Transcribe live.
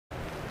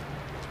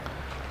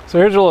So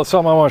here's a little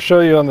something I want to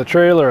show you on the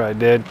trailer I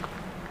did.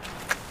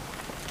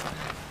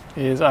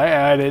 Is I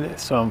added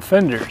some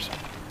fenders.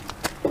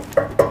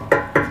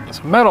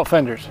 Some metal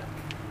fenders.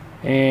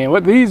 And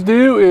what these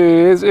do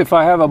is if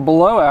I have a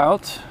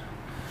blowout,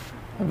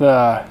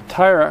 the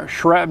tire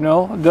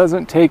shrapnel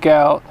doesn't take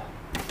out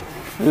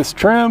this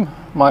trim,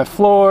 my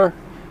floor,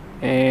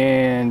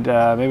 and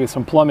maybe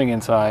some plumbing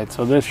inside.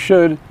 So this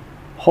should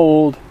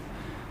hold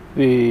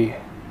the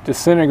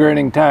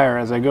disintegrating tire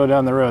as I go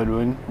down the road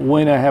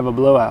when I have a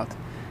blowout.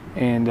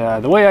 And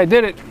the way I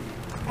did it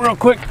real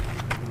quick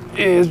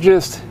is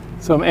just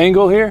some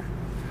angle here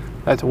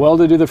that's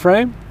welded to the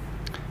frame,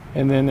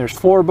 and then there's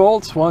 4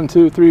 bolts, 1,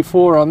 2, 3,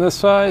 4 on this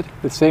side,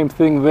 the same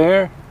thing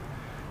there,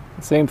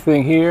 the same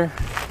thing here.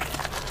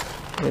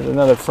 There's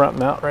another front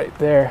mount right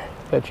there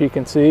that you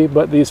can see,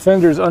 but these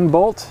fenders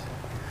unbolt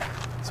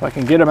so I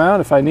can get them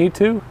out if I need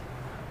to.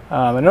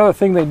 Another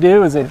thing they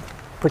do is they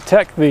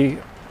protect the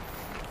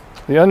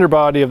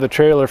underbody of the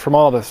trailer from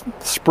all the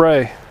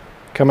spray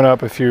coming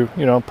up. If you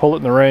pull it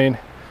in the rain,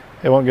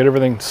 it won't get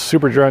everything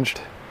super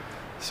drenched.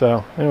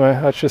 So anyway,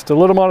 that's just a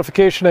little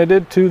modification I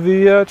did to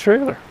the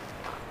trailer.